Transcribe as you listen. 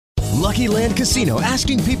Lucky Land Casino,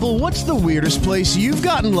 asking people, what's the weirdest place you've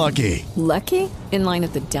gotten lucky? Lucky? In line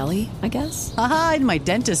at the deli, I guess? Aha, in my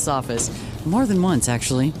dentist's office. More than once,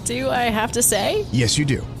 actually. Do I have to say? Yes, you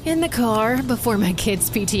do. In the car before my kids'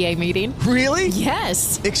 PTA meeting. Really?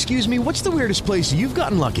 Yes. Excuse me, what's the weirdest place you've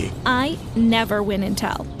gotten lucky? I never win and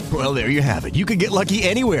tell. Well, there you have it. You can get lucky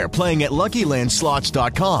anywhere, playing at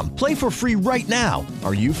LuckyLandSlots.com. Play for free right now.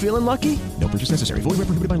 Are you feeling lucky? No purchase necessary. Void where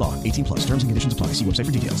prohibited by law. 18 plus. Terms and conditions apply. See website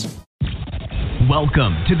for details.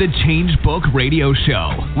 Welcome to the Change Book Radio Show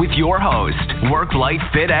with your host, work-life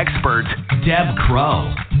fit expert, Deb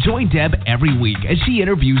Crow. Join Deb every week as she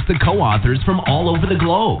interviews the co-authors from all over the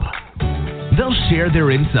globe. They'll share their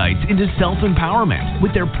insights into self-empowerment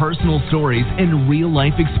with their personal stories and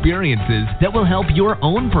real-life experiences that will help your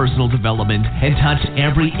own personal development and touch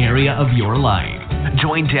every area of your life.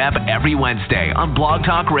 Join Deb every Wednesday on Blog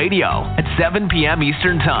Talk Radio at 7 p.m.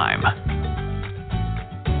 Eastern Time.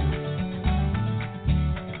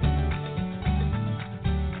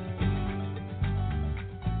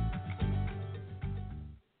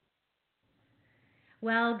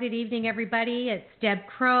 Well, good evening, everybody. It's Deb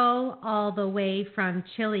Crow, all the way from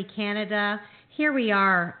Chile, Canada. Here we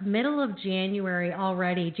are, middle of January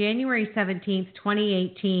already, January 17th,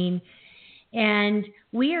 2018. And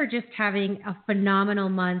we are just having a phenomenal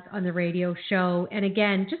month on the radio show. And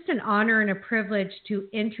again, just an honor and a privilege to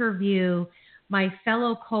interview my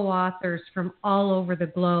fellow co-authors from all over the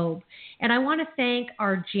globe. And I want to thank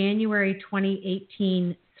our January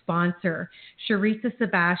 2018 sponsor, Sharisa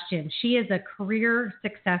Sebastian. She is a career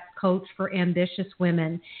success coach for ambitious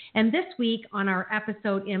women. And this week on our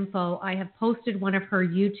episode info, I have posted one of her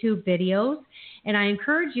YouTube videos, and I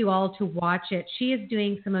encourage you all to watch it. She is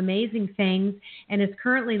doing some amazing things and is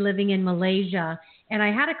currently living in Malaysia. And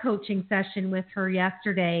I had a coaching session with her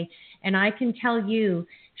yesterday, and I can tell you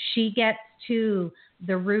she gets to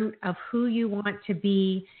the root of who you want to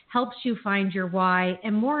be, helps you find your why,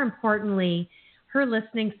 and more importantly, her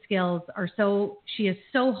listening skills she is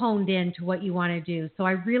so honed in to what you want to do. So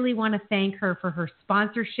I really want to thank her for her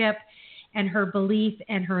sponsorship and her belief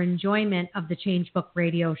and her enjoyment of the Change Book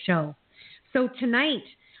Radio Show. So tonight,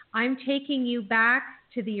 I'm taking you back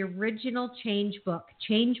to the original Change Book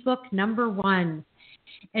number 1.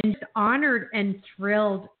 And just honored and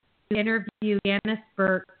thrilled to interview Janice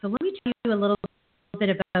Burt. So let me tell you a little bit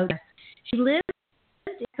about this. She lives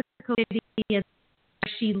in Mexico City.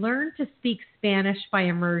 She learned to speak Spanish by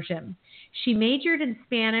immersion. She majored in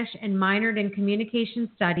Spanish and minored in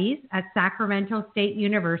communication studies at Sacramento State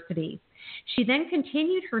University. She then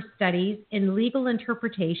continued her studies in legal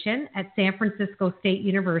interpretation at San Francisco State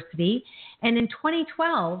University, and in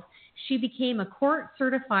 2012, she became a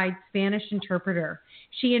court-certified Spanish interpreter.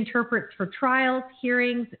 She interprets for trials,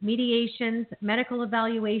 hearings, mediations, medical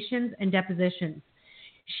evaluations, and depositions.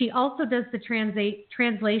 She also does the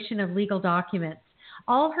translation of legal documents.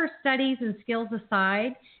 All her studies and skills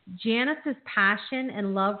aside, Janice's passion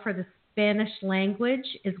and love for the Spanish language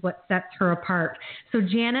is what sets her apart. So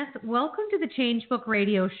Janice, welcome to the Change Book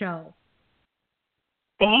Radio Show.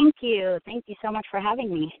 Thank you. Thank you so much for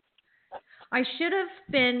having me. I should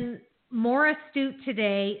have been more astute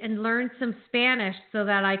today and learned some Spanish so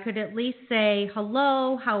that I could at least say,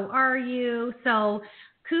 hello, how are you? So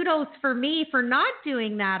kudos for me for not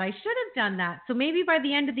doing that. I should have done that. So maybe by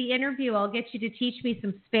the end of the interview, I'll get you to teach me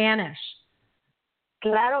some Spanish.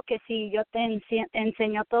 Claro que sí. Yo te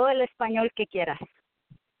enseño todo el español que quieras.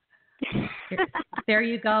 There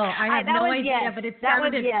you go. I had no idea, yes. But it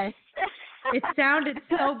sounded, yes. It sounded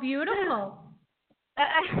so beautiful.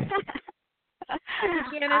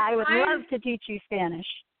 Janice, I would love to teach you Spanish.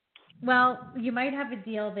 Well, you might have a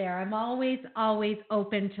deal there. I'm always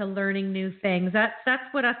open to learning new things. That's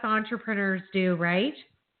what us entrepreneurs do, right?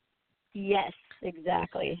 Yes,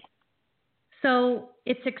 exactly. So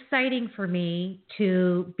it's exciting for me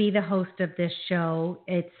to be the host of this show.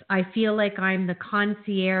 I feel like I'm the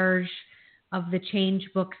concierge of the Change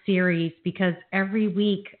Book series because every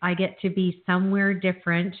week I get to be somewhere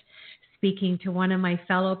different, speaking to one of my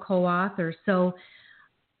fellow co-authors. So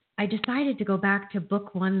I decided to go back to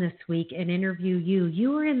book 1 this week and interview you.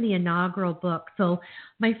 You were in the inaugural book. So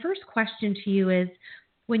my first question to you is,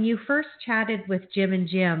 when you first chatted with Jim and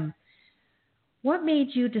Jim, what made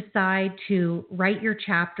you decide to write your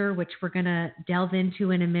chapter, which we're going to delve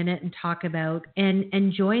into in a minute and talk about,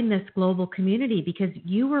 and join this global community? Because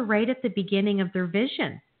you were right at the beginning of their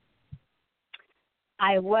vision.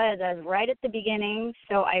 I was right at the beginning,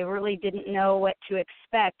 so I really didn't know what to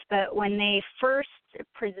expect. But when they first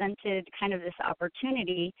presented kind of this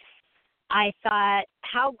opportunity, I thought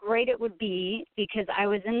how great it would be, because I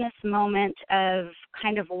was in this moment of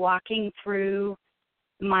kind of walking through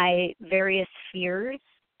my various fears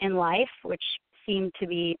in life, which seem to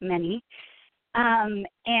be many.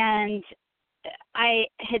 And I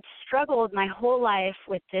had struggled my whole life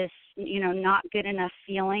with this, not good enough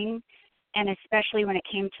feeling, and especially when it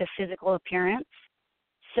came to physical appearance.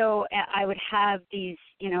 So I would have these,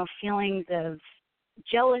 feelings of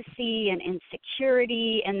jealousy and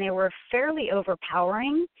insecurity, and they were fairly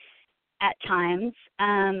overpowering at times.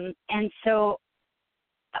 And so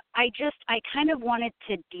I kind of wanted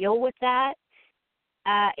to deal with that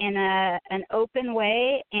in an open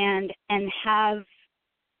way and have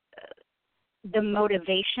the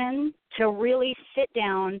motivation to really sit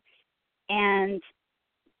down and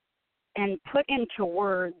put into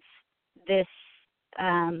words this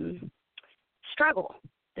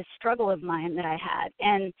struggle of mine that I had,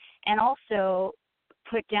 and also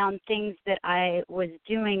put down things that I was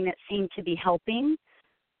doing that seemed to be helping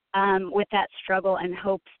with that struggle, in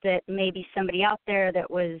hopes that maybe somebody out there that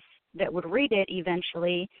would read it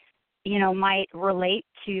eventually, might relate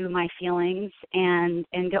to my feelings and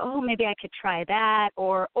go, oh, maybe I could try that,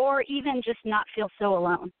 or even just not feel so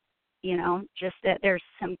alone, just that there's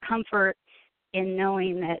some comfort in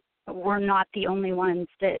knowing that we're not the only ones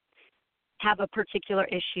that have a particular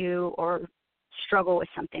issue or struggle with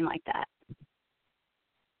something like that.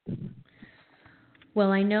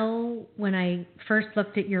 Well, I know when I first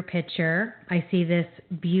looked at your picture, I see this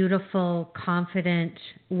beautiful, confident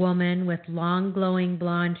woman with long, glowing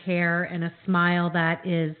blonde hair and a smile that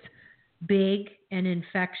is big and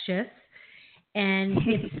infectious. And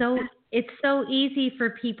it's so easy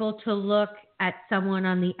for people to look at someone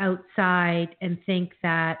on the outside and think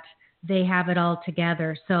that they have it all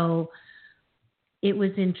together. So it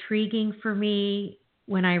was intriguing for me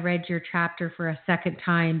when I read your chapter for a second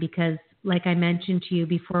time, because like I mentioned to you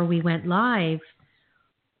before we went live,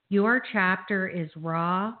 your chapter is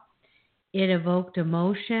raw. It evoked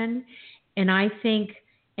emotion. And I think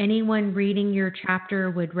anyone reading your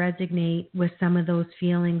chapter would resonate with some of those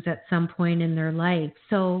feelings at some point in their life.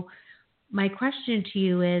 So my question to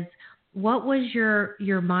you is, what was your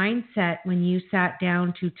mindset when you sat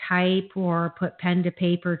down to type or put pen to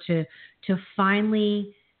paper to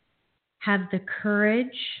finally have the courage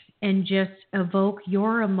and just evoke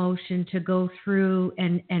your emotion to go through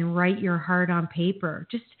and write your heart on paper?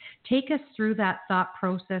 Just take us through that thought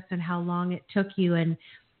process and how long it took you, and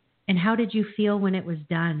how did you feel when it was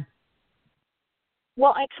done?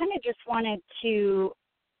 Well, I kind of just wanted to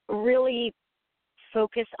really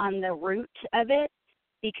focus on the root of it,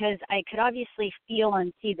 because I could obviously feel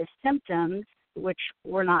and see the symptoms, which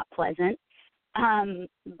were not pleasant.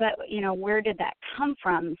 But, where did that come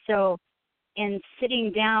from? So in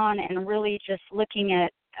sitting down and really just looking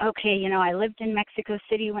at, okay, I lived in Mexico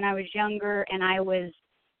City when I was younger, and I was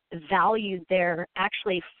valued there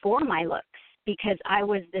actually for my looks, because I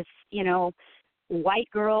was this, white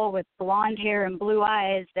girl with blonde hair and blue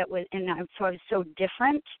eyes so I was so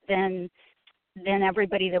different than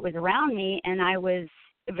everybody that was around me, and I was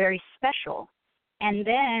very special. And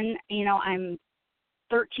then, I'm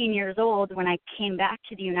 13 years old when I came back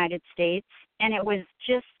to the United States, and it was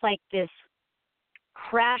just like this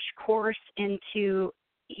crash course into,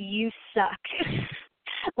 you suck.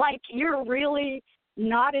 Like, you're really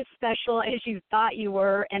not as special as you thought you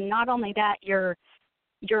were, and not only that, you're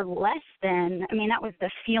less than. I mean, that was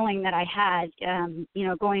the feeling that I had,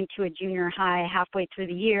 going to a junior high halfway through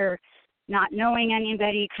the year, not knowing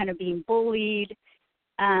anybody, kind of being bullied.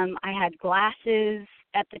 I had glasses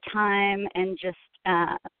at the time, and just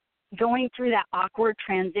going through that awkward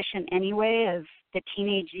transition anyway of the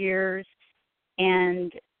teenage years.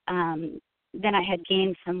 And then I had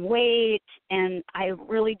gained some weight, and I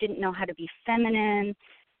really didn't know how to be feminine.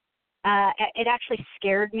 It actually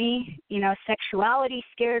scared me. Sexuality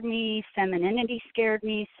scared me, femininity scared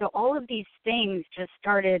me. So all of these things just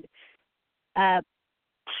started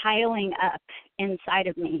piling up inside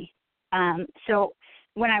of me. So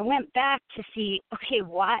when I went back to see, okay,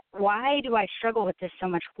 why do I struggle with this so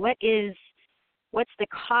much? What's the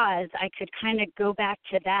cause? I could kind of go back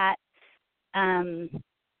to that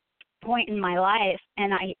point in my life,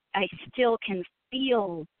 and I still can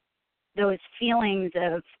feel those feelings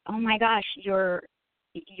of, oh my gosh, you're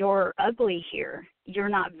ugly here. You're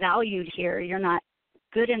not valued here. You're not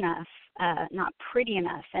good enough, not pretty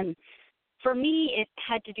enough. And for me, it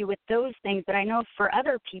had to do with those things, but I know for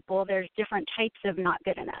other people, there's different types of not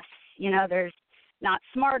good enough. There's not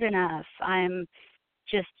smart enough. I'm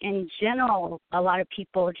just, in general, a lot of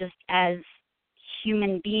people, just as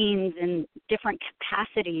human beings in different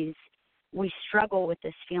capacities, we struggle with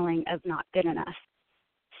this feeling of not good enough.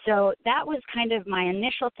 So that was kind of my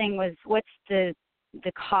initial thing, was what's the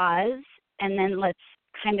cause, and then let's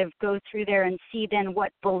kind of go through there and see then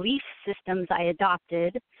what belief systems I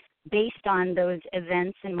adopted based on those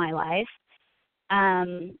events in my life.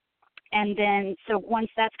 And then, so once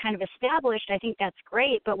that's kind of established, I think that's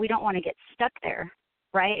great, but we don't want to get stuck there,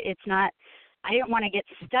 right? It's not, I didn't want to get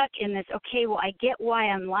stuck in this, okay, well, I get why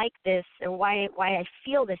I'm like this or why I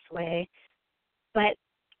feel this way, but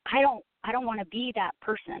I don't want to be that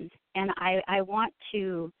person. And I want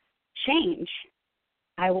to change.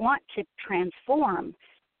 I want to transform.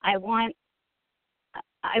 I want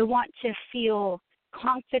to feel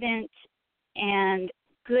confident and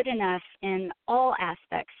good enough in all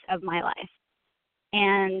aspects of my life.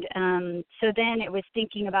 And so then it was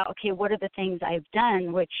thinking about, okay, what are the things I've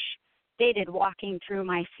done, which stated walking through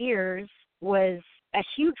my fears was a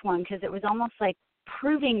huge one, because it was almost like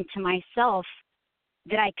proving to myself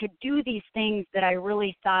that I could do these things that I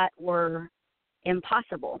really thought were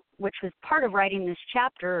impossible, which was part of writing this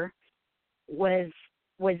chapter was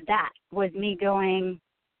me going,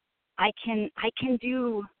 I can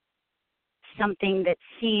do something that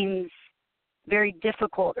seems very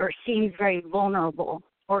difficult or seems very vulnerable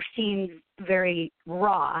or seems very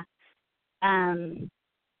raw.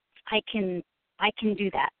 I can do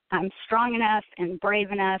that. I'm strong enough and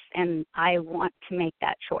brave enough, and I want to make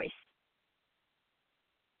that choice.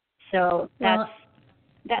 So that's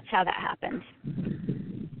how that happens.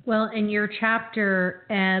 Well, and your chapter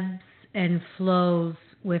ebbs and flows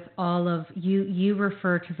with all of you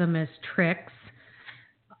refer to them as tricks.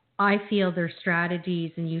 I feel they're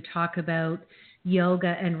strategies, and you talk about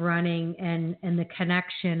yoga and running and the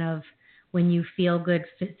connection of when you feel good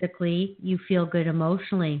physically, you feel good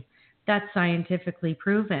emotionally. That's scientifically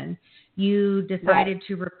proven. You decided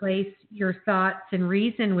to replace your thoughts and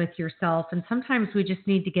reason with yourself, and sometimes we just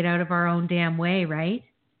need to get out of our own damn way, right?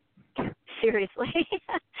 Seriously.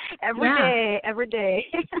 Every day.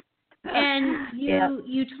 And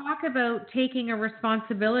you talk about taking a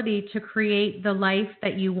responsibility to create the life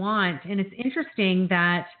that you want. And it's interesting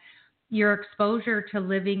that your exposure to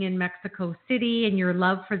living in Mexico City and your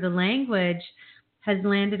love for the language has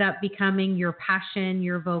landed up becoming your passion,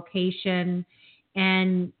 your vocation.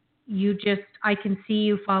 And I can see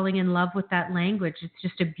you falling in love with that language. It's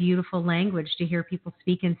just a beautiful language to hear people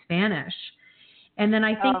speak in Spanish. And then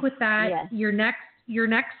I think with that, your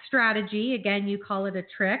next strategy, again, you call it a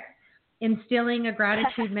trick, instilling a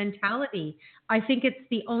gratitude mentality. I think it's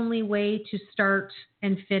the only way to start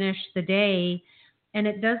and finish the day. And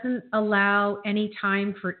it doesn't allow any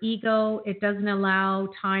time for ego. It doesn't allow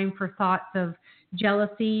time for thoughts of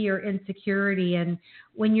jealousy or insecurity. And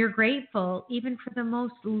when you're grateful, even for the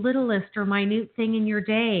most littlest or minute thing in your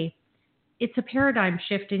day, it's a paradigm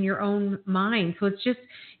shift in your own mind. So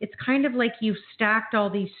it's kind of like you've stacked all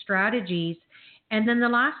these strategies. And then the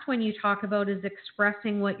last one you talk about is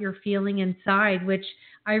expressing what you're feeling inside, which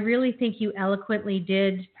I really think you eloquently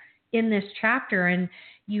did in this chapter. And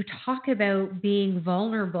you talk about being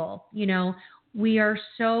vulnerable. You know, we are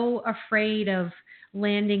so afraid of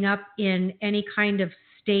landing up in any kind of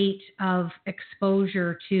state of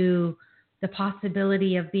exposure to the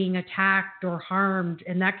possibility of being attacked or harmed.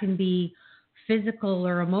 And that can be physical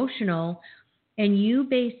or emotional. And you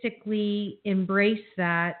basically embrace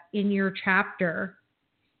that in your chapter,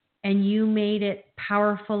 and you made it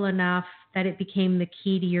powerful enough that it became the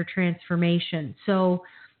key to your transformation. So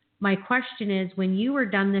my question is, when you were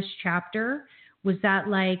done this chapter, was that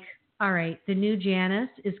like, all right, the new Janice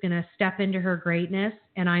is going to step into her greatness,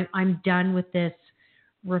 and I'm done with this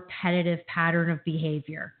repetitive pattern of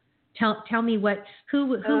behavior? Tell me who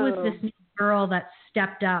was this new girl that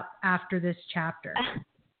stepped up after this chapter?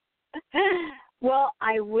 Well,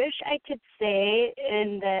 I wish I could say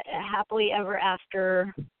in the happily ever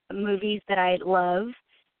after movies that I love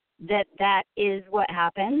that is what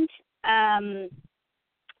happened. I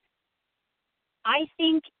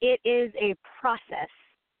think it is a process,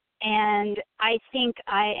 and I think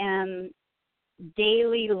I am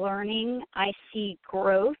daily learning. I see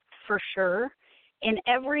growth for sure in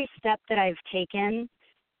every step that I've taken.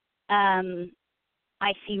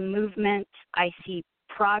 I see movement, I see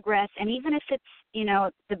progress, and even if it's,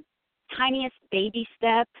 the tiniest baby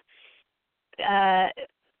step.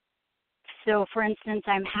 So for instance,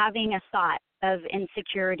 I'm having a thought of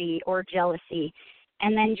insecurity or jealousy,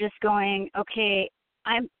 and then just going, okay,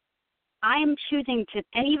 I'm choosing to,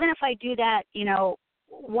 and even if I do that,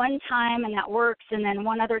 one time and that works, and then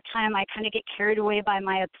one other time I kind of get carried away by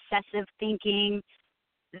my obsessive thinking,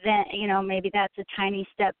 then, maybe that's a tiny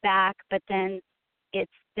step back, but then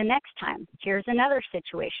it's the next time. Here's another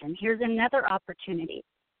situation. Here's another opportunity.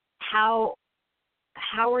 How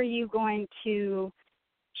are you going to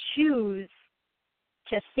choose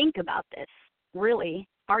to think about this? really.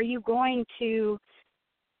 Are you going to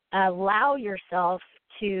allow yourself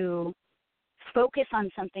to focus on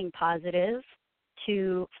something positive,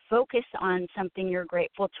 to focus on something you're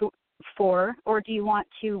grateful for, or do you want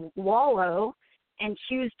to wallow and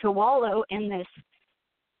choose to wallow in this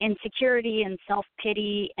insecurity and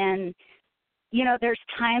self-pity? And, there's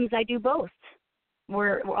times I do both,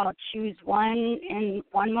 where I'll choose one in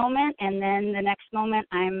one moment, and then the next moment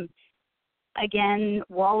I'm, again,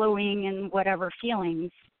 wallowing in whatever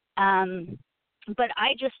feelings. But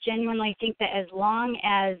I just genuinely think that as long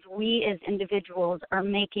as we as individuals are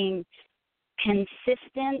making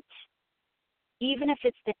consistent, even if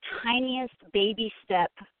it's the tiniest baby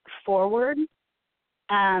step forward,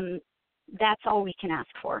 that's all we can ask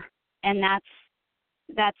for. And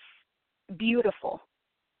that's beautiful,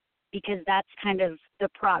 because that's kind of the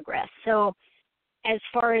progress. So as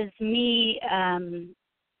far as me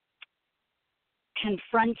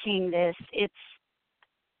confronting this, it's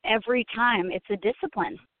every time, it's a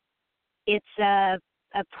discipline. It's a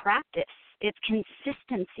practice. It's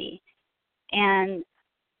consistency. And,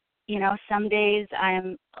 some days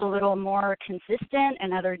I'm a little more consistent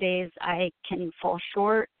and other days I can fall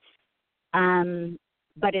short.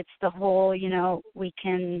 But it's the whole, we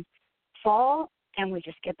can fall and we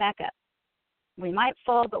just get back up. We might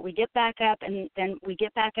fall, but we get back up, and then we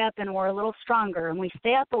get back up and we're a little stronger, and we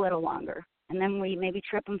stay up a little longer, and then we maybe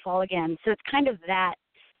trip and fall again. So it's kind of that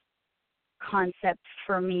concept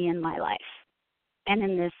for me in my life and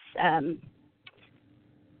in this,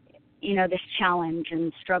 this challenge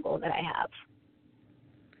and struggle that I have.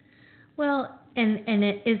 Well, and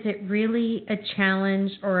is it really a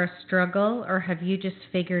challenge or a struggle, or have you just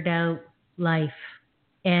figured out life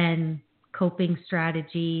and coping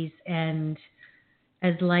strategies, and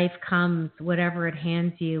as life comes, whatever it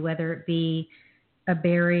hands you, whether it be a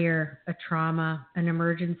barrier, a trauma, an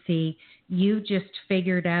emergency, you just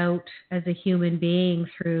figured out as a human being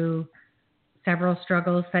through several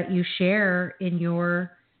struggles that you share in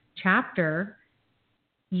your chapter,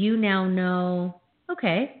 you now know,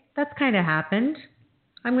 okay, that's kind of happened.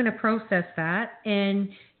 I'm going to process that. And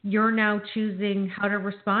you're now choosing how to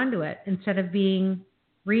respond to it. Instead of being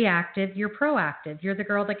reactive, you're proactive. You're the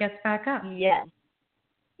girl that gets back up. Yes.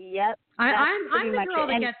 Yep. I'm the girl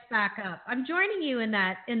that gets back up. I'm joining you in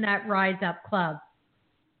that Rise Up Club.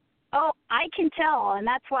 Oh, I can tell, and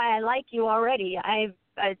that's why I like you already.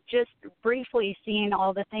 I've just briefly seen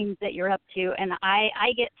all the things that you're up to, and I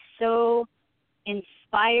get so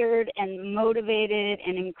inspired and motivated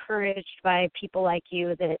and encouraged by people like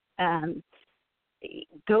you that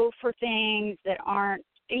go for things that aren't,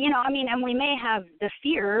 and we may have the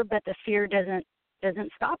fear, but the fear doesn't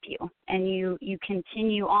stop you, and you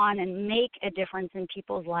continue on and make a difference in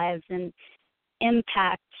people's lives and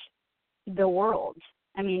impact the world.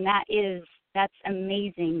 I mean, that's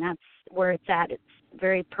amazing. That's where it's at. It's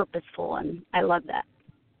very purposeful, and I love that.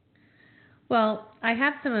 Well, I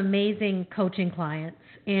have some amazing coaching clients,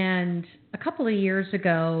 and a couple of years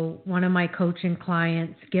ago, one of my coaching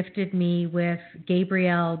clients gifted me with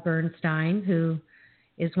Gabrielle Bernstein, who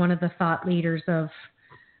is one of the thought leaders of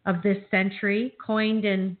this century, coined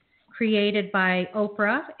and created by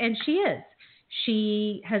Oprah, and she is.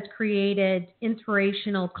 She has created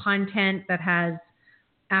inspirational content that has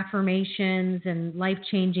affirmations and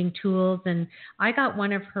life-changing tools, and I got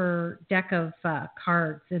one of her deck of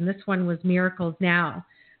cards, and this one was Miracles Now.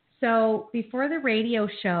 So before the radio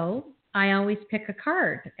show, I always pick a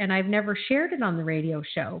card, and I've never shared it on the radio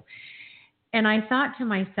show. And I thought to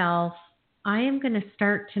myself, I am going to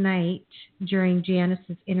start tonight during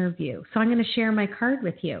Janice's interview. So I'm going to share my card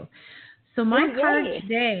with you. So my card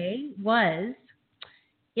today was,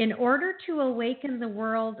 in order to awaken the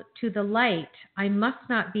world to the light, I must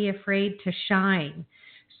not be afraid to shine.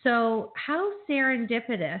 So how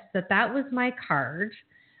serendipitous that was my card.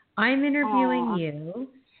 I'm interviewing you.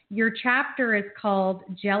 Your chapter is called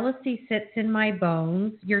Jealousy Sits in My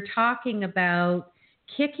Bones. You're talking about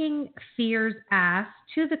kicking fear's ass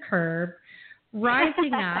to the curb,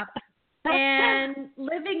 rising up, and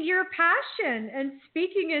living your passion and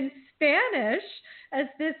speaking in Spanish as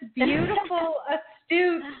this beautiful,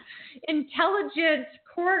 astute, intelligent,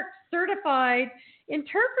 court-certified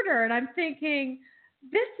interpreter. And I'm thinking,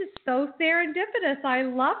 this is so serendipitous. I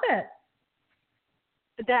love it.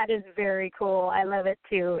 That is very cool. I love it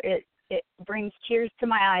too. It brings tears to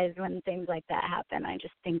my eyes when things like that happen. I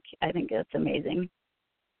think it's amazing.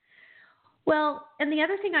 Well, and the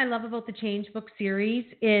other thing I love about the Change Book series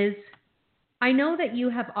is I know that you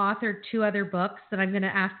have authored 2 other books that I'm going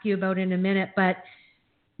to ask you about in a minute, but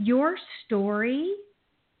your story,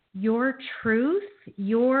 your truth,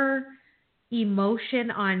 your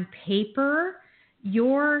emotion on paper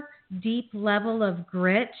your deep level of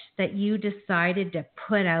grit that you decided to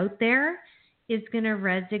put out there is going to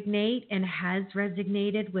resonate and has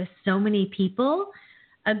resonated with so many people.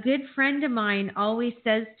 A good friend of mine always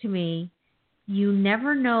says to me, you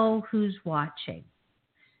never know who's watching.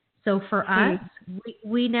 So for us,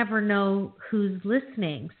 we never know who's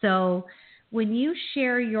listening. So when you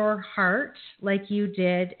share your heart like you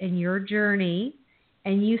did in your journey,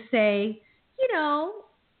 and you say, you know,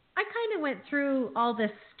 I kind of went through all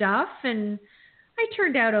this stuff and I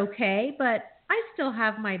turned out okay, but I still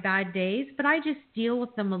have my bad days, but I just deal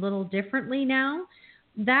with them a little differently now.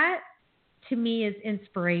 That to me is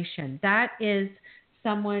inspiration. That is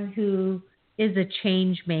someone who is a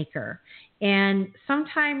change maker. And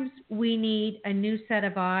sometimes we need a new set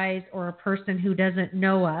of eyes or a person who doesn't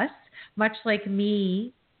know us, much like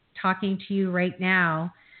me talking to you right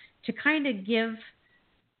now, to kind of give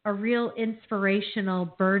a real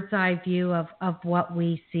inspirational bird's eye view of what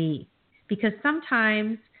we see. Because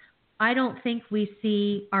sometimes I don't think we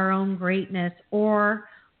see our own greatness or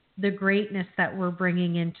the greatness that we're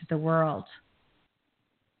bringing into the world.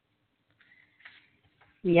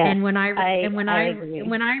 Yes, and when I agree.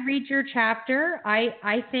 When I read your chapter,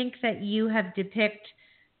 I think that you have depicted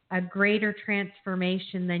a greater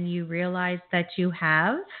transformation than you realize that you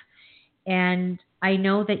have. And I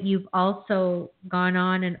know that you've also gone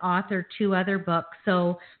on and authored 2 other books.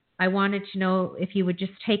 So I wanted to know if you would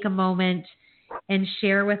just take a moment and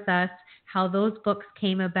share with us how those books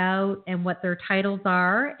came about and what their titles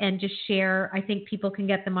are, and just share. I think people can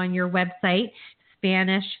get them on your website,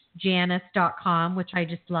 SpanishJanice.com, which I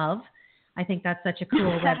just love. I think that's such a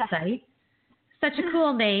cool website. Such a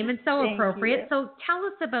cool name and so appropriate. So tell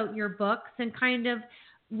us about your books and kind of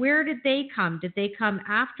where did they come? Did they come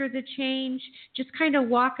after the change? Just kind of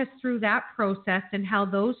walk us through that process and how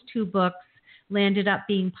those 2 books landed up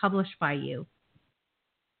being published by you.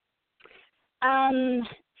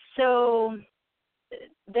 So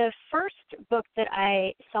the first book that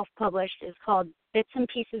I self-published is called Bits and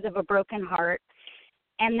Pieces of a Broken Heart.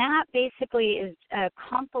 And that basically is a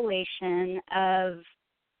compilation of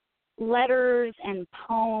letters and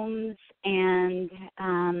poems and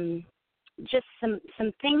just some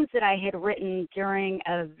things that I had written during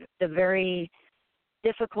the very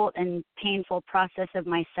difficult and painful process of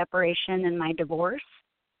my separation and my divorce.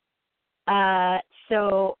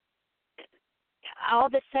 So all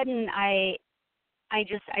of a sudden I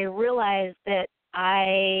realized that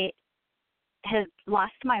I had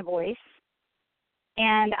lost my voice,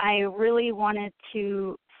 and I really wanted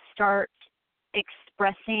to start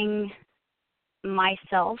expressing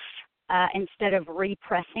myself instead of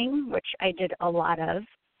repressing, which I did a lot of.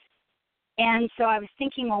 And so I was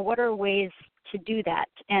thinking, well, what are ways to do that?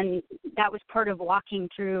 And that was part of walking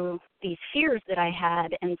through these fears that I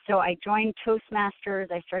had. And so I joined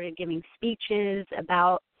Toastmasters. I started giving speeches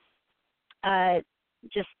about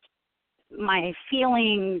just my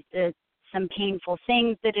feelings, some painful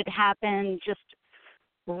things that had happened, just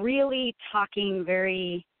really talking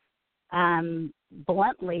very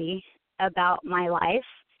bluntly about my life.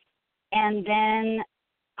 And then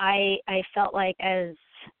I felt like as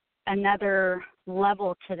another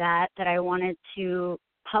level to that I wanted to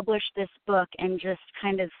publish this book and just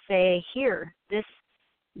kind of say, here, this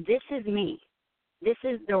is me. This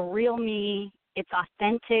is the real me. It's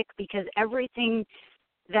authentic, because everything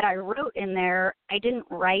that I wrote in there, I didn't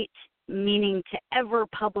write meaning to ever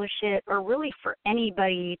publish it or really for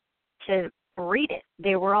anybody to read it.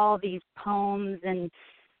 They were all these poems and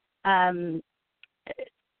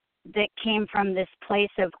that came from this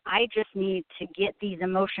place of, I just need to get these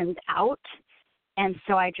emotions out. And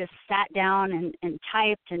so I just sat down and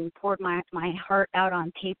typed and poured my heart out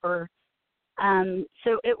on paper.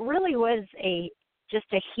 So it really was just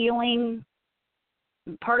a healing,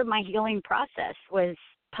 part of my healing process was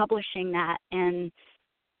publishing that and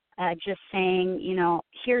just saying,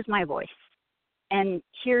 here's my voice and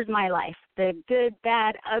here's my life, the good,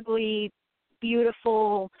 bad, ugly,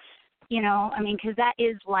 beautiful, because that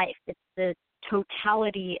is life. It's the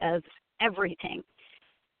totality of everything.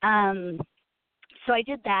 So I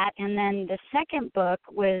did that, and then the second book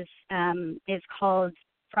is called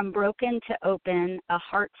From Broken to Open, A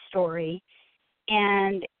Heart Story,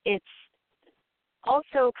 and it's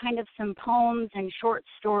also kind of some poems and short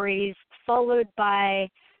stories followed by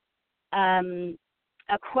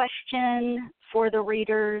a question for the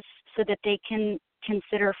readers so that they can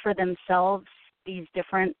consider for themselves these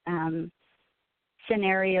different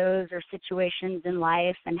scenarios or situations in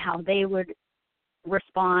life and how they would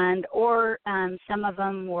respond, or some of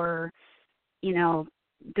them were,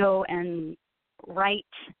 go and write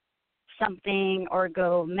something or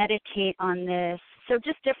go meditate on this. So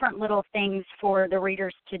just different little things for the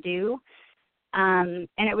readers to do. And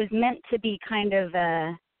it was meant to be kind of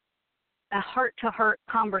a heart-to-heart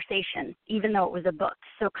conversation, even though it was a book.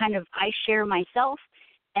 So kind of I share myself,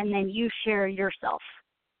 and then you share yourself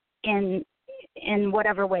in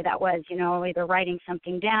whatever way that was, either writing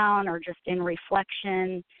something down or just in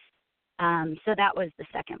reflection. So that was the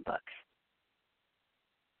second book.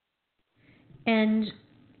 And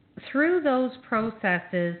through those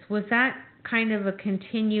processes, was that kind of a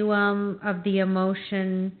continuum of the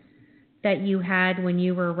emotion that you had when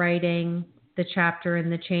you were writing the chapter in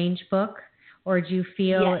the Change book? Or do you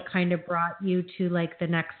feel Yes. it kind of brought you to like the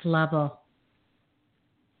next level?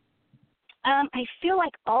 I feel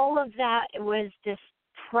like all of that was this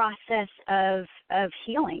process of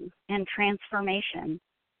healing and transformation,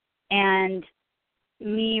 and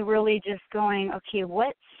me really just going, okay,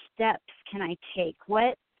 what steps can I take?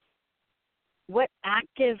 What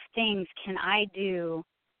active things can I do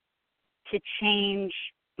to change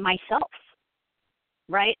myself,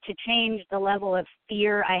 right? To change the level of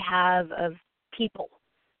fear I have of people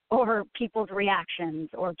or people's reactions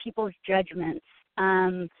or people's judgments.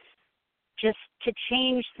 Just to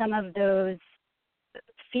change some of those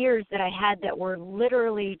fears that I had that were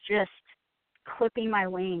literally just clipping my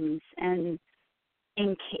wings, and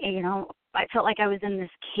I felt like I was in this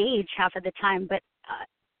cage half of the time, but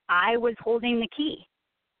I was holding the key.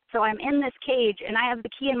 So I'm in this cage, and I have the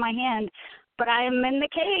key in my hand, but I am in the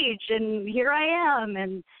cage, and here I am,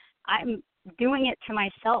 and I'm doing it to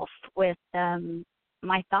myself with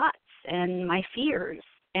my thoughts and my fears.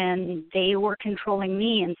 And they were controlling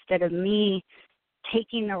me instead of me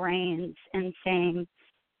taking the reins and saying,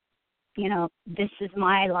 this is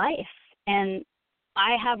my life, and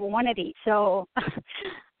I have one of these, so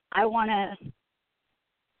I want to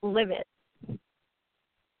live it.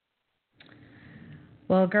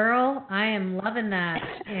 Well, girl, I am loving that.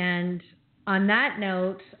 And on that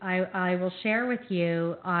note, I will share with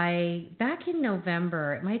you, back in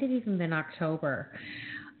November, it might have even been October,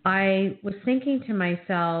 I was thinking to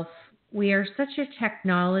myself, we are such a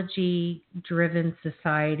technology-driven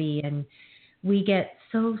society, and we get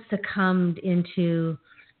so succumbed into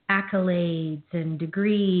accolades and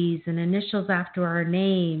degrees and initials after our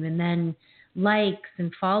name, and then likes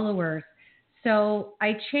and followers. So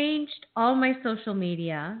I changed all my social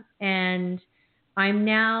media, and I'm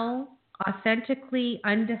now authentically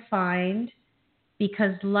undefined,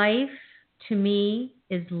 because life to me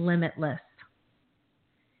is limitless.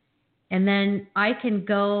 And then I can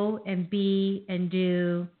go and be and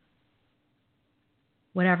do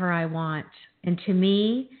whatever I want. And to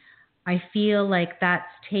me, I feel like that's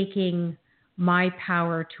taking my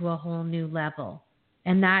power to a whole new level.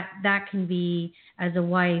 And that can be as a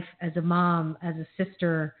wife, as a mom, as a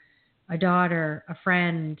sister, a daughter, a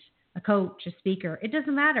friend, a coach, a speaker. It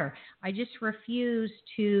doesn't matter. I just refuse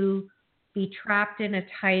to be trapped in a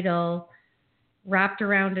title, wrapped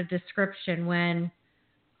around a description, when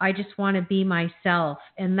I just want to be myself.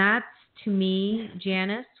 And that's, to me,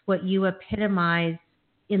 Janice, what you epitomize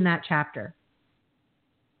in that chapter.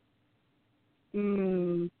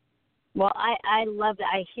 Well, I love that.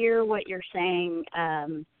 I hear what you're saying,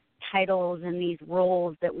 titles and these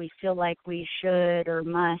roles that we feel like we should or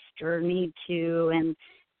must or need to, and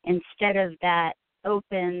instead of that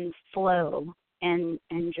open flow and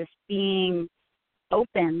just being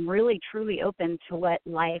open, really truly open to what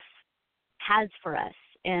life has for us.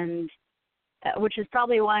 And which is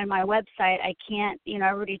probably why on my website I can't,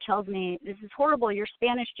 everybody tells me, this is horrible, you're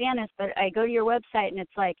Spanish Janice, but I go to your website and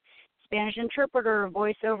it's like Spanish interpreter,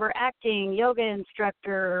 voiceover acting, yoga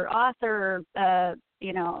instructor, author,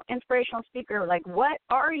 inspirational speaker. Like, what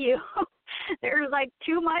are you? There's like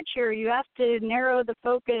too much here. You have to narrow the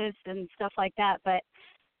focus and stuff like that. But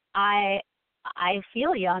I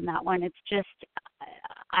feel you on that one. It's just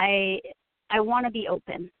I want to be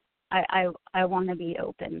open. I want to be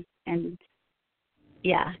open, and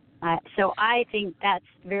yeah. So I think that's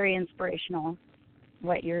very inspirational.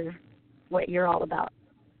 What you're all about.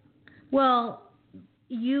 Well,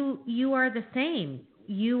 you are the same.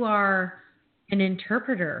 You are an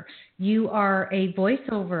interpreter. You are a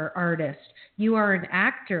voiceover artist. You are an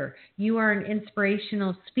actor. You are an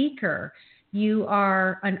inspirational speaker. You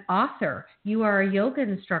are an author. You are a yoga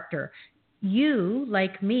instructor. You,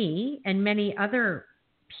 like me and many other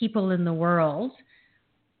people in the world,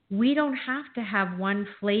 we don't have to have one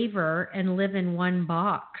flavor and live in one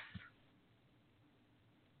box.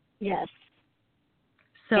 Yes.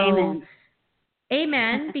 So,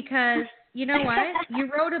 amen, because you know what? You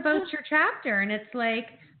wrote about your chapter, and it's like,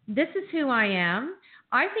 this is who I am.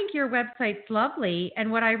 I think your website's lovely, and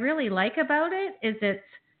what I really like about it is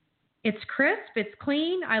It's crisp. It's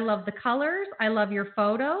clean. I love the colors. I love your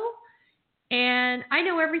photo. And I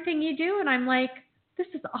know everything you do. And I'm like, this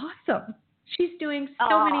is awesome. She's doing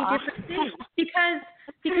so many different things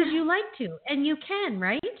because you like to and you can,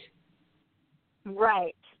 right?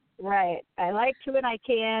 Right. I like to and I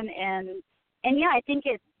can. And yeah, I think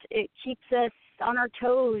it keeps us on our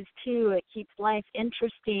toes too. It keeps life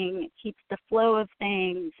interesting. It keeps the flow of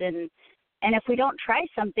things. And if we don't try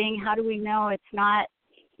something, how do we know it's not,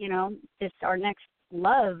 this our next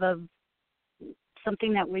love of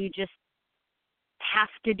something that we just have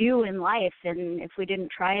to do in life? And if we didn't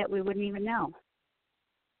try it, we wouldn't even know.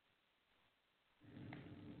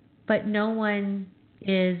 But no one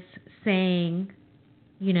is saying,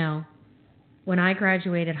 when I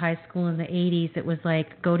graduated high school in the 80s, it was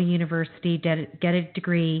like, go to university, get a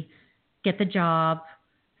degree, get the job,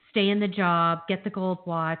 stay in the job, get the gold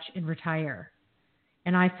watch, and retire.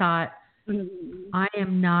 And I thought, I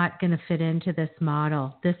am not going to fit into this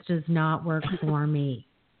model. This does not work for me.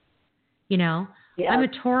 Yeah. I'm a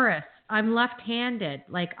Taurus. I'm left-handed.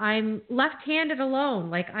 Like, I'm left-handed alone.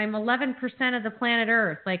 Like, I'm 11% of the planet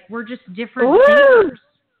Earth. Like, we're just different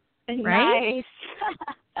thinkers. Right? Nice.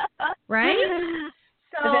 Right?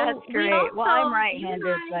 So that's great. Well, I'm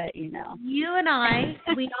right-handed, but You and I,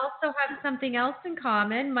 we also have something else in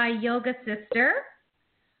common. My yoga sister.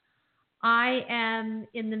 I am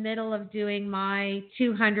in the middle of doing my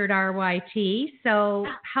 200 RYT. So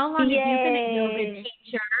how long have you been a yoga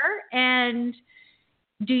teacher? And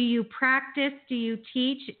do you practice? Do you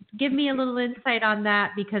teach? Give me a little insight on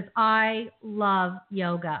that because I love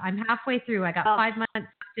yoga. I'm halfway through. I got 5 months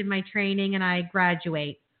left in my training and I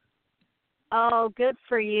graduate. Oh, good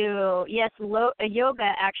for you. Yes,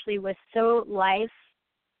 yoga actually was so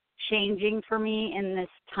life-changing for me in this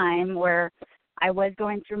time where I was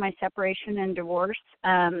going through my separation and divorce.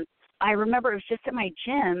 I remember it was just at my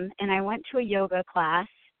gym, and I went to a yoga class,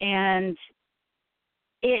 and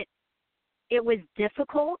it was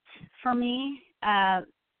difficult for me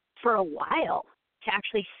for a while to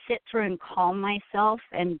actually sit through and calm myself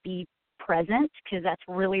and be present, because that's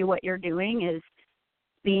really what you're doing is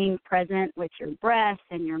being present with your breath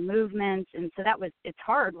and your movements. And so it's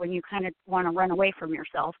hard when you kind of want to run away from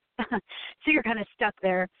yourself. So you're kind of stuck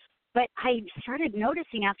there. But I started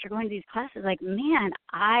noticing after going to these classes, like, man,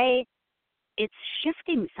 it's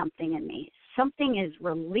shifting something in me. Something is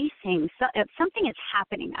releasing. Something is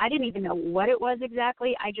happening. I didn't even know what it was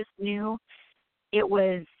exactly. I just knew it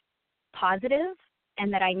was positive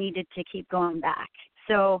and that I needed to keep going back.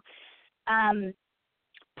 So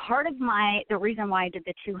part of the reason why I did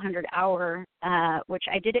the 200-hour, which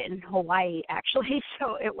I did it in Hawaii, actually,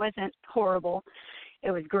 so it wasn't horrible.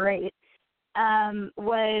 It was great.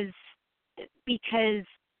 Was because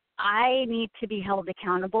I need to be held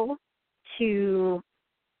accountable to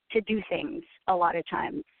do things a lot of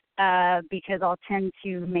times because I'll tend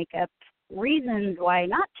to make up reasons why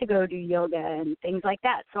not to go do yoga and things like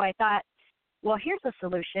that. So I thought, well, here's a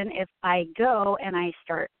solution. If I go and I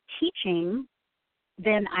start teaching,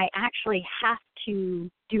 then I actually have to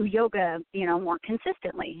do yoga, more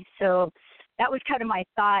consistently. So that was kind of my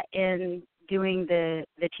thought in doing the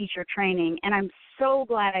teacher training. And I'm so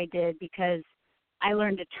glad I did because I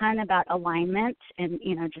learned a ton about alignment and,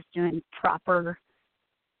 just doing proper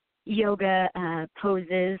yoga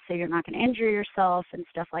poses so you're not going to injure yourself and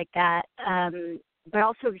stuff like that. But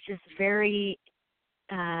also it was just very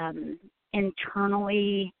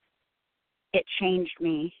internally, it changed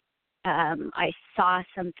me. I saw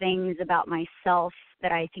some things about myself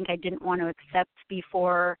that I think I didn't want to accept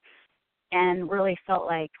before and really felt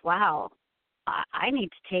like, wow, I need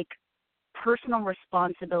to take personal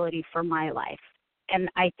responsibility for my life. And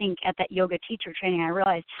I think at that yoga teacher training, I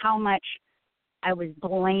realized how much I was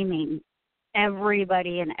blaming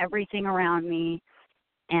everybody and everything around me.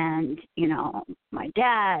 And, my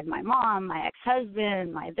dad, my mom, my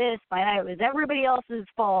ex-husband, my this, my that. It was everybody else's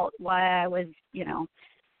fault why I was,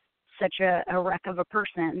 such a wreck of a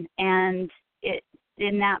person. And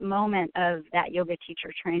in that moment of that yoga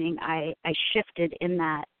teacher training, I shifted in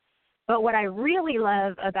that. But what I really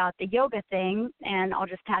love about the yoga thing, and I'll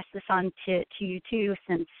just pass this on to you too,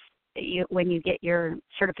 since when you get your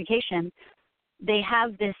certification, they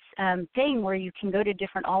have this thing where you can go to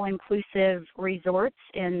different all-inclusive resorts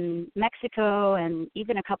in Mexico and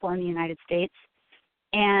even a couple in the United States,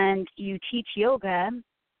 and you teach yoga,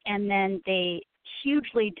 and then they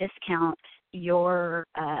hugely discount your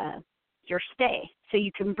stay. So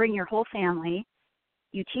you can bring your whole family.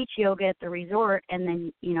 You teach yoga at the resort, and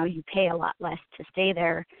then, you pay a lot less to stay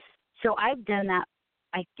there. So I've done that,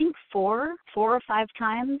 I think, 4 or 5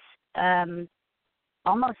 times.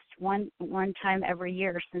 almost one time every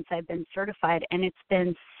year since I've been certified, and it's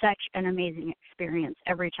been such an amazing experience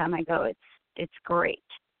every time I go. It's great.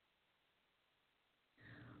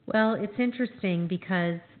 Well, it's interesting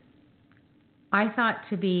because I thought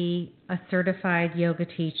to be a certified yoga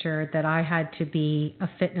teacher that I had to be a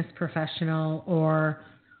fitness professional or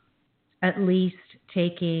at least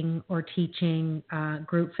taking or teaching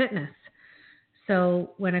group fitness.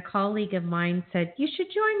 So when a colleague of mine said, you should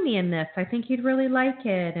join me in this, I think you'd really like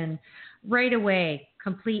it. And right away,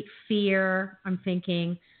 complete fear. I'm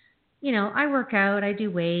thinking, I work out, I do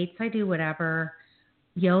weights, I do whatever.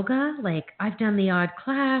 Yoga, like I've done the odd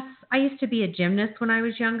class. I used to be a gymnast when I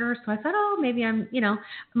was younger. So I thought, maybe I'm,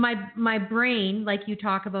 my brain, like you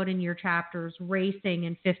talk about in your chapters, racing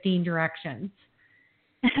in 15 directions.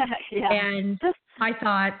 Yeah. And I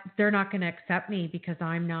thought they're not going to accept me because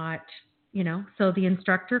I'm not, so the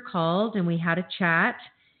instructor called and we had a chat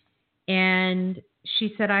and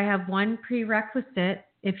she said, I have one prerequisite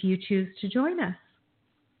if you choose to join us.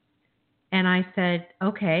 And I said,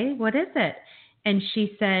 okay, what is it? And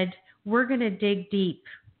she said, we're going to dig deep.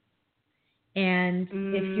 And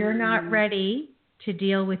if you're not ready to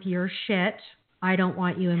deal with your shit, I don't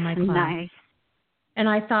want you in my class. Nice. And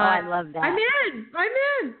I thought, I love that. I'm in.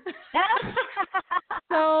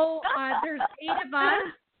 So there's 8 of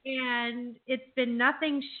us, and it's been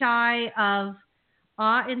nothing shy of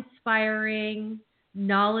awe-inspiring,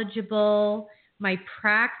 knowledgeable. My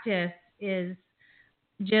practice is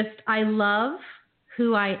just, I love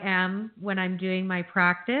who I am when I'm doing my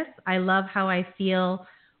practice. I love how I feel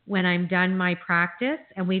when I'm done my practice.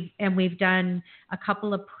 And we've done a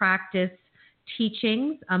couple of practice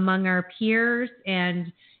teachings among our peers,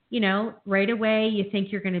 and right away you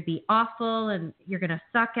think you're going to be awful and you're going to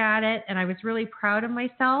suck at it. And I was really proud of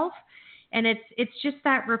myself. And it's just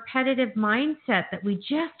that repetitive mindset that we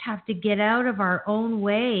just have to get out of our own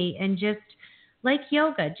way and just, like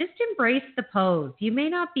yoga, just embrace the pose. You may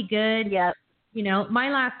not be good. Yep. My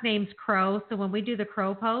last name's Crow, so when we do the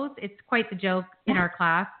crow pose, it's quite the joke in our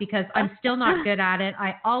class because I'm still not good at it.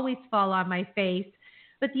 I always fall on my face.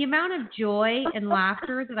 But the amount of joy and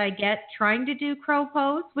laughter that I get trying to do crow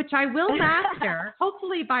pose, which I will master,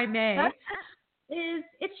 hopefully by May,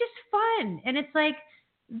 it's just fun. And it's like,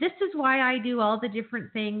 this is why I do all the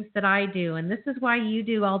different things that I do. And this is why you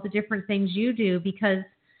do all the different things you do, because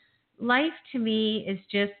life to me is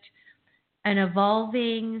just an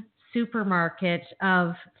evolving supermarket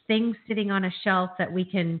of things sitting on a shelf that we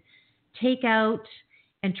can take out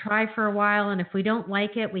and try for a while. And if we don't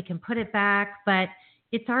like it, we can put it back. But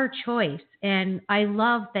it's our choice. And I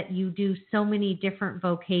love that you do so many different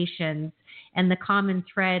vocations, and the common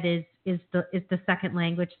thread is the second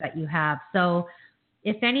language that you have. So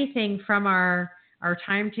if anything, from our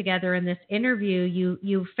time together in this interview,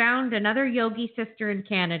 you found another yogi sister in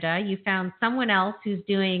Canada. You found someone else who's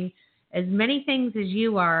doing as many things as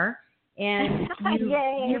you are, and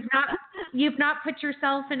you've not put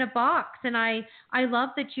yourself in a box. And I love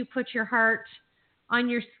that you put your heart on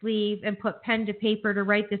your sleeve and put pen to paper to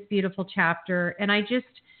write this beautiful chapter. And I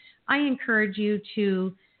encourage you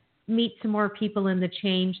to meet some more people in the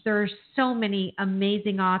change. There are so many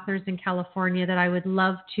amazing authors in California that I would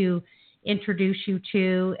love to introduce you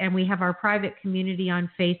to. And we have our private community on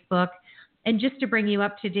Facebook. And just to bring you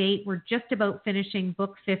up to date, we're just about finishing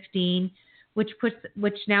book 15, which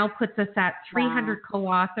now puts us at 300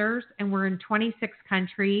 co-authors, and we're in 26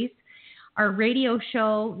 countries. Our radio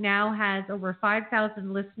show now has over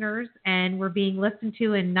 5,000 listeners, and we're being listened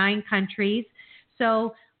to in 9 countries.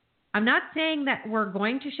 So I'm not saying that we're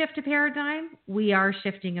going to shift a paradigm. We are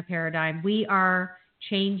shifting a paradigm. We are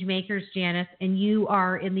change makers, Janice, and you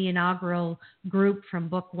are in the inaugural group from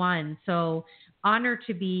book 1. So honored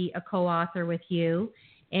to be a co-author with you.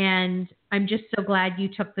 And I'm just so glad you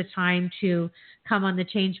took the time to come on the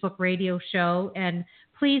Change Book Radio show. And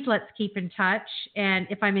please, let's keep in touch. And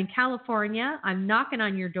if I'm in California, I'm knocking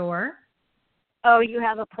on your door. Oh, you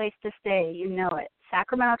have a place to stay. You know it.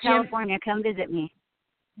 Sacramento, California. Come visit me.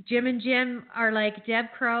 Jim and Jim are like, Deb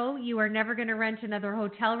Crow, you are never going to rent another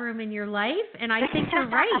hotel room in your life. And I think you're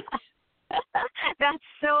right. That's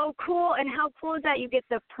so cool. And how cool is that? You get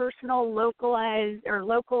the personal, localized or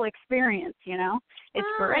local experience, It's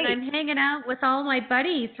great. And I'm hanging out with all my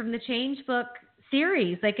buddies from the Change Book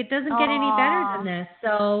series. Like, it doesn't get any better than this.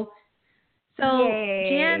 So Yay.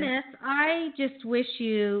 Janice, I just wish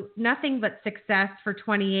you nothing but success for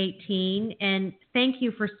 2018. And thank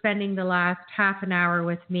you for spending the last half an hour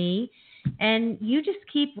with me. And you just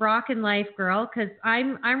keep rocking life, girl, because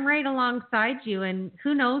I'm right alongside you. And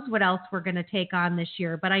who knows what else we're going to take on this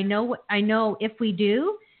year. But I know if we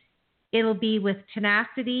do, it'll be with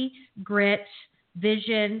tenacity, grit,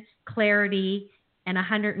 vision, clarity, and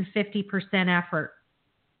 150% effort.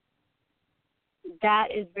 That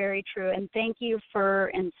is very true, and thank you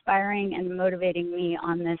for inspiring and motivating me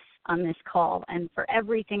on this call, and for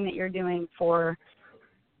everything that you're doing for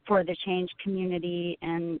the change community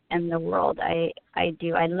and the world. I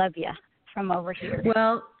love you from over here.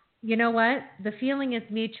 Well, you know what? The feeling is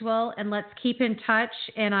mutual, and let's keep in touch,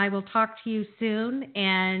 and I will talk to you soon.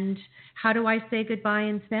 And how do I say goodbye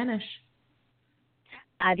in Spanish?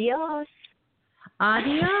 Adiós.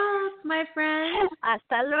 Adios, my friend.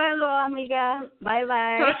 Hasta luego, amiga.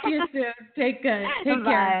 Bye-bye. Talk to you soon. Take good. Take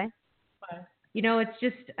care. Bye. You know, it's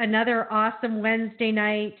just another awesome Wednesday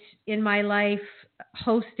night in my life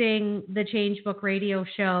hosting the Change Book radio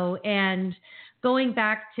show and going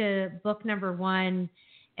back to book number 1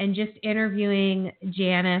 and just interviewing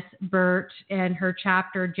Janice Burt and her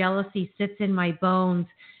chapter, Jealousy Sits in My Bones.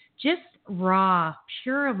 Just raw,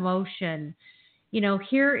 pure emotion. You know,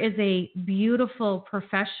 here is a beautiful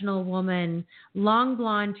professional woman, long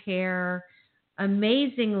blonde hair,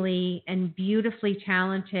 amazingly and beautifully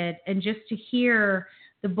talented. And just to hear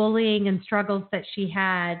the bullying and struggles that she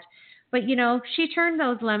had. But, you know, she turned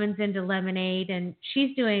those lemons into lemonade, and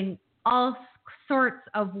she's doing all sorts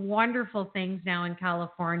of wonderful things now in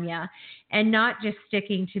California, and not just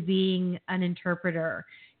sticking to being an interpreter,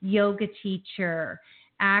 yoga teacher,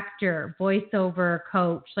 actor, voiceover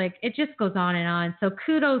coach. Like, it just goes on and on. So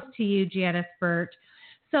kudos to you, Janice Burt.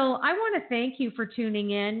 So I want to thank you for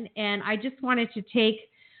tuning in, and I just wanted to take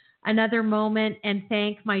another moment and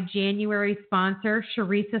thank my January sponsor,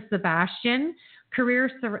 Sharisa Sebastian,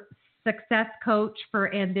 career success coach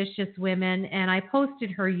for ambitious women. And I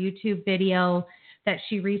posted her YouTube video that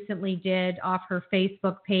she recently did off her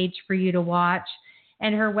Facebook page for you to watch.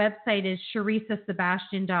 And her website is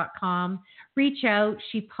sharisasebastian.com. Reach out.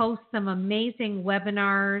 She posts some amazing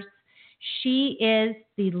webinars. She is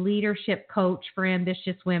the leadership coach for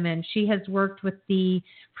ambitious women. She has worked with the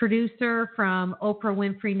producer from Oprah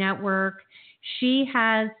Winfrey Network. She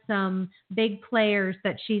has some big players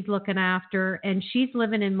that she's looking after, and she's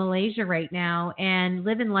living in Malaysia right now and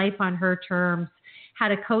living life on her terms.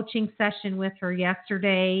 Had a coaching session with her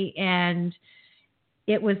yesterday, and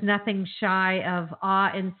it was nothing shy of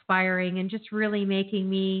awe-inspiring and just really making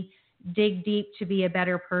me dig deep to be a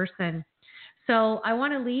better person. So I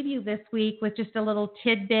want to leave you this week with just a little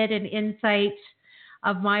tidbit and insight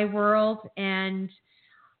of my world. And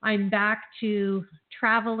I'm back to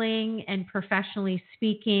traveling and professionally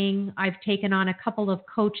speaking. I've taken on a couple of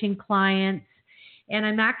coaching clients, and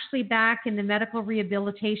I'm actually back in the medical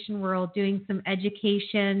rehabilitation world doing some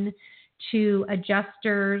education to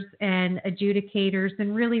adjusters and adjudicators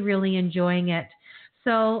and really, really enjoying it.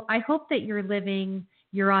 So I hope that you're living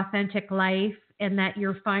your authentic life and that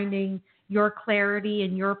you're finding your clarity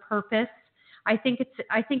and your purpose. I think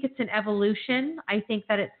it's an evolution. I think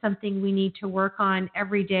that it's something we need to work on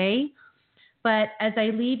every day. But as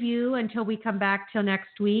I leave you until we come back till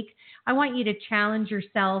next week, I want you to challenge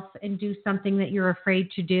yourself and do something that you're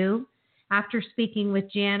afraid to do. After speaking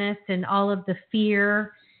with Janice and all of the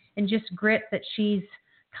fear and just grit that she's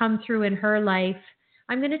come through in her life,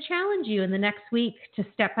 I'm going to challenge you in the next week to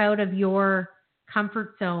step out of your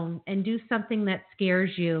comfort zone and do something that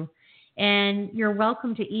scares you. And you're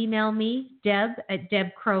welcome to email me,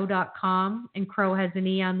 deb@debcrow.com, and Crow has an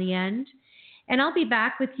E on the end. And I'll be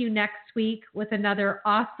back with you next week with another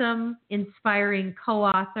awesome, inspiring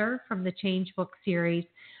co-author from the Change Book series.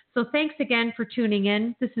 So thanks again for tuning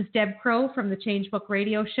in. This is Deb Crow from the Change Book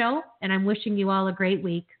Radio Show, and I'm wishing you all a great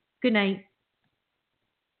week. Good night.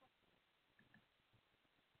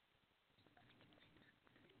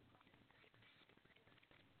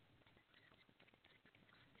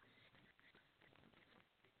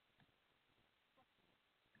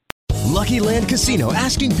 Lucky Land Casino,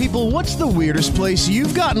 asking people, what's the weirdest place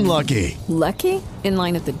you've gotten lucky? Lucky? In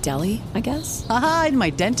line at the deli, I guess? Aha, in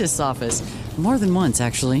my dentist's office. More than once,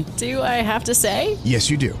 actually. Do I have to say?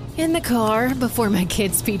 Yes, you do. In the car before my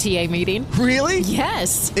kids' PTA meeting. Really?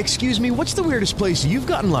 Yes. Excuse me, what's the weirdest place you've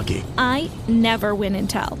gotten lucky? I never win and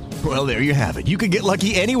tell. Well, there you have it. You can get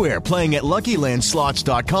lucky anywhere, playing at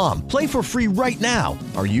LuckyLandSlots.com. Play for free right now.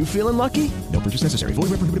 Are you feeling lucky? No purchase necessary.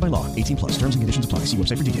 Void where prohibited by law. 18+. Terms and conditions apply. See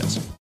website for details.